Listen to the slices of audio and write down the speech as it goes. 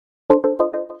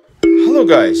Hello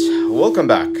guys, welcome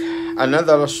back.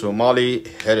 Another Somali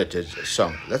heritage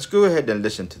song. Let's go ahead and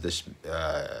listen to this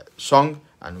song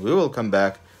and we will come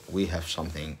back. We have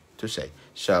something to say.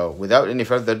 So without any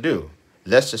further ado,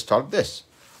 let's start this.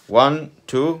 1,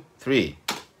 2, 3.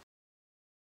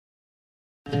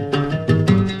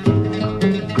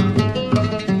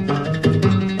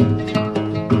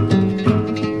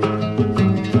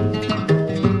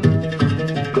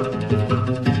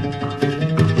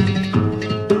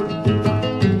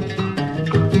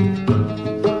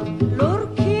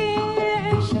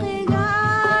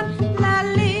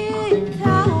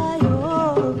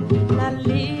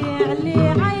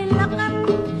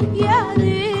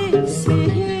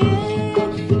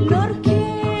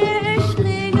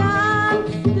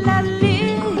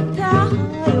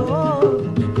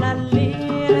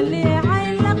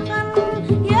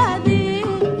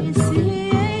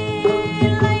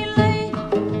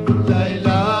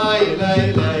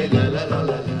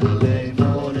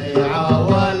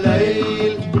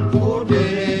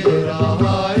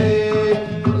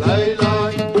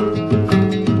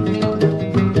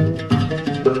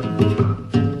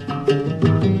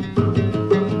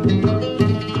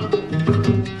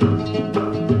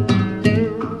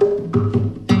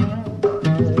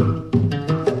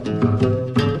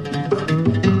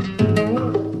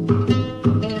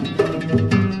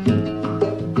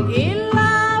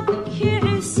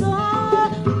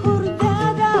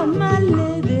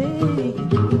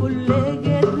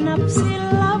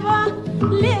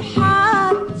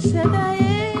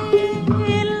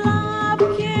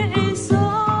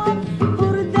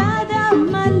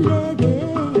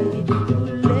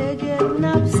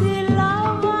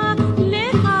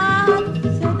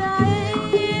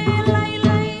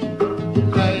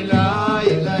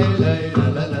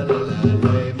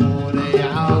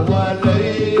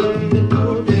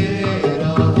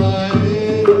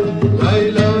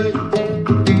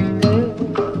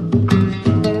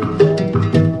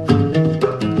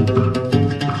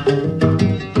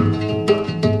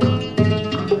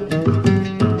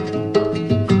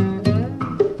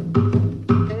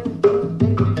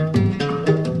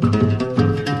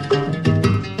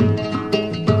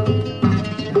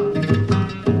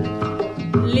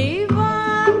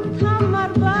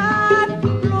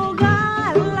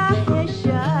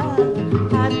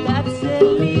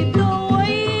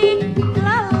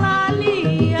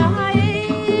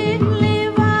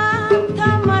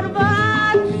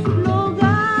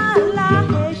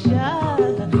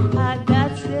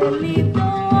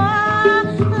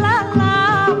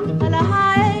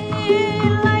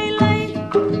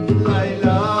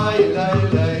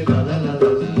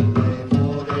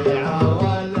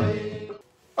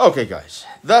 Okay guys,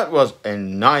 that was a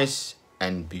nice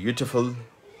and beautiful,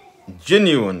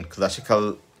 genuine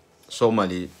classical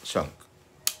Somali song.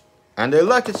 And I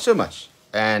like it so much.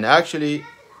 And actually,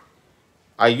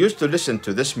 I used to listen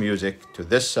to this music, to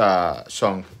this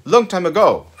song, long time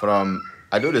ago, from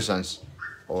adolescence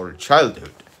or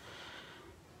childhood.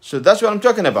 So that's what I'm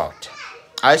talking about.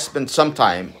 I spent some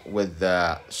time with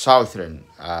southern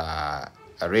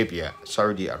Arabia,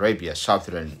 Saudi Arabia,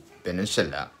 southern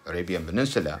Peninsula, Arabian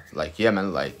Peninsula, like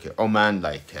Yemen, like Oman,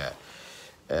 like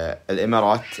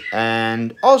Al-Emirat,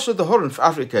 and also the Horn of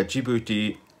Africa,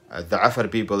 Djibouti, the Afar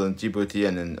people in Djibouti,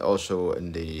 and then also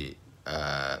in the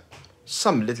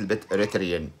some little bit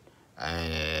Eritrean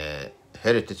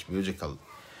heritage musical,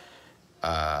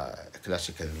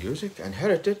 classical music and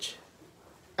heritage,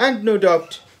 and no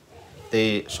doubt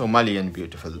the Somalian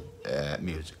beautiful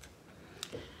music.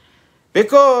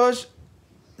 Because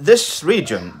this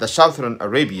region, the Southern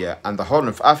Arabia and the Horn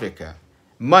of Africa,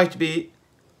 might be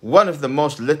one of the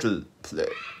most little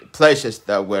places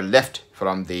that were left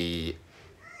from the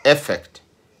effect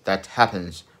that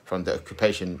happens from the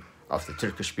occupation of the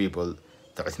Turkish people,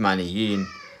 the Uthmaniyin,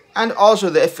 and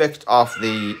also the effect of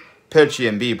the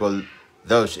Persian people,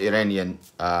 those Iranian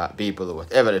people,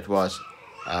 whatever it was.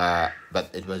 But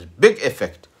it was big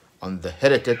effect on the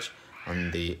heritage,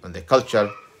 on the culture,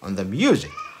 on the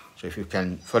music. So if you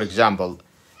can, for example,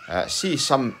 see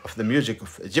some of the music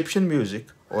of Egyptian music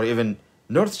or even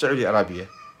North Saudi Arabia,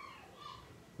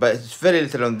 but it's very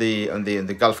little on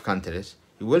the Gulf countries,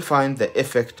 you will find the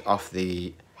effect of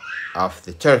the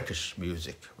Turkish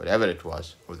music, whatever it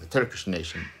was, or the Turkish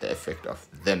nation, the effect of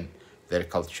them, their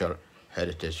culture,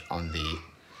 heritage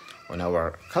on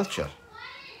our culture.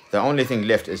 The only thing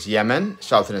left is Yemen,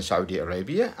 southern Saudi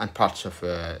Arabia, and parts of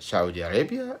Saudi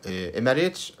Arabia,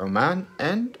 Emirates, Oman,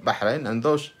 and Bahrain, and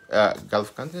those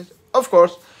Gulf countries. Of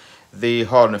course, the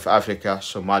Horn of Africa,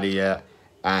 Somalia,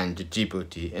 and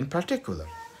Djibouti in particular.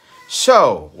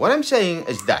 So, what I'm saying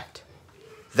is that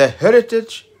the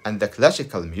heritage and the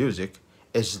classical music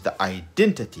is the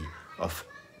identity of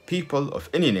people of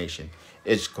any nation,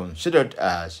 is considered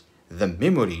as the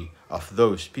memory of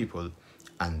those people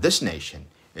and this nation.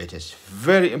 It is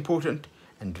very important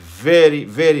and very,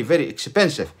 very, very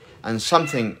expensive and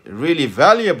something really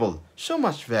valuable, so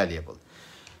much valuable.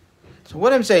 So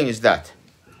what I'm saying is that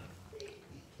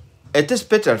it is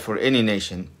better for any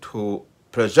nation to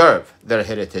preserve their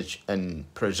heritage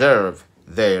and preserve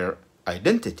their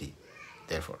identity,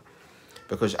 therefore,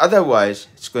 because otherwise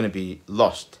it's going to be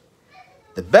lost.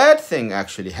 The bad thing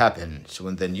actually happens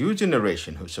when the new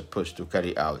generation who's supposed to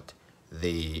carry out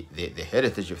the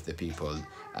heritage of the people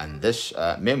and this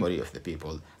memory of the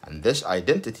people and this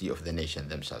identity of the nation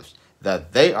themselves,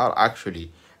 that they are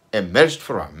actually emerged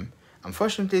from.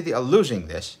 Unfortunately, they are losing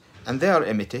this and they are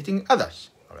imitating others.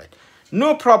 All right.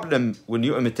 No problem when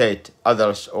you imitate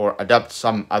others or adapt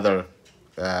some other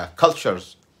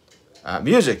cultures'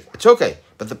 music. It's okay.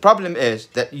 But the problem is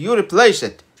that you replace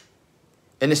it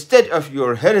instead of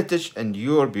your heritage and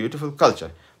your beautiful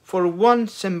culture for one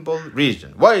simple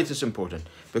reason. Why it is important?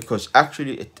 Because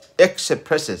actually it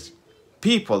expresses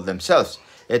people themselves.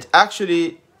 It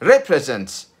actually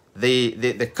represents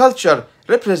the culture,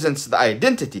 represents the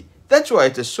identity. That's why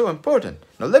it is so important.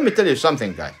 Now let me tell you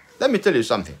something, guys. Let me tell you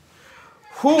something.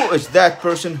 Who is that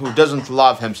person who doesn't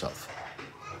love himself?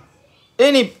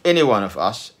 Any one of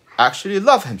us actually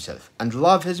love himself and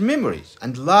love his memories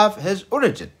and love his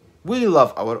origin. We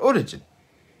love our origin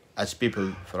as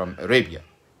people from Arabia.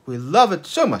 We love it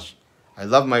so much. I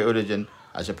love my origin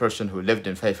as a person who lived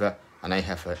in Haifa, and I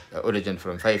have an origin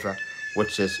from Haifa,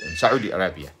 which is in Saudi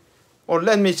Arabia. Or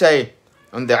let me say,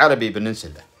 on the Arabic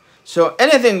Peninsula. So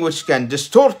anything which can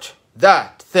distort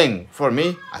that thing for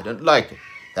me, I don't like it.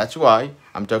 That's why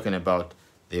I'm talking about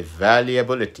the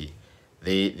valuability,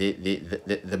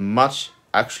 the much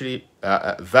actually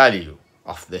value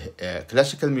of the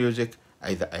classical music,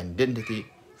 the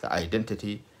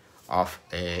identity of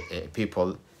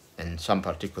people in some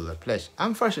particular place.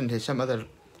 Unfortunately, some other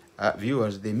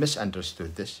viewers, they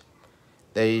misunderstood this.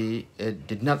 They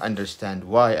did not understand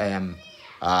why I am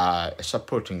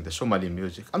supporting the Somali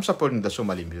music. I'm supporting the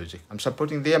Somali music. I'm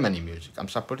supporting the Yemeni music. I'm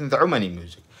supporting the Omani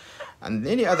music. And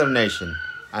any other nation.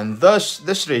 And thus,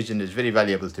 this region is very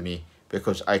valuable to me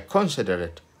because I consider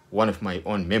it one of my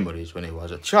own memories when I was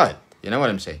a child. You know what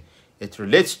I'm saying? It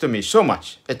relates to me so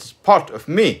much. It's part of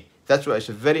me. That's why it's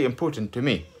very important to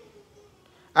me.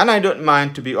 And I don't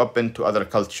mind to be open to other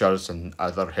cultures and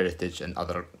other heritage and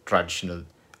other traditional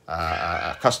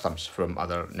customs from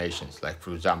other nations. Like,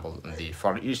 for example, in the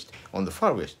Far East, on the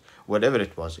Far West, whatever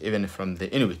it was, even from the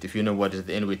Inuit. If you know what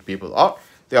the Inuit people are,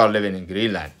 they are living in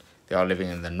Greenland. They are living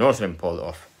in the northern pole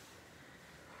of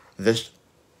this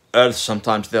earth.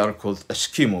 Sometimes they are called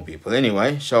Eskimo people.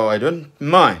 Anyway, so I don't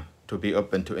mind to be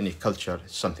open to any culture.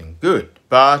 It's something good.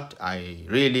 But I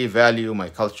really value my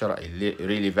culture. I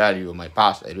really value my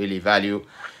past. I really value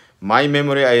my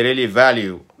memory. I really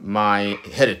value my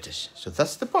heritage. So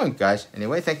that's the point, guys.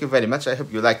 Anyway, thank you very much. I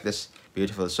hope you like this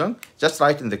beautiful song. Just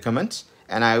write in the comments.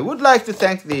 And I would like to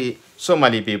thank the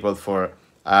Somali people for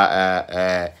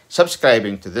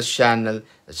subscribing to this channel,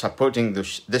 supporting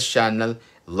this channel,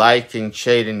 liking,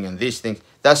 sharing, and these things.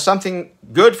 That's something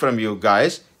good from you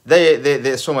guys.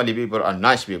 The Somali people are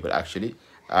nice people, actually,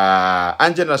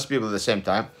 and generous people at the same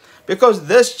time, because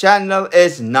this channel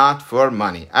is not for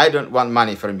money. I don't want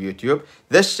money from YouTube.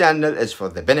 This channel is for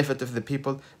the benefit of the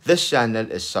people. This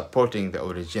channel is supporting the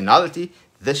originality.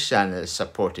 This channel is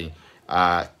supporting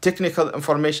technical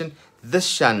information.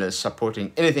 This channel is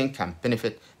supporting anything can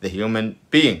benefit the human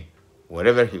being,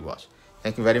 wherever he was.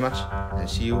 Thank you very much, and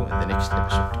see you in the next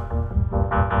episode.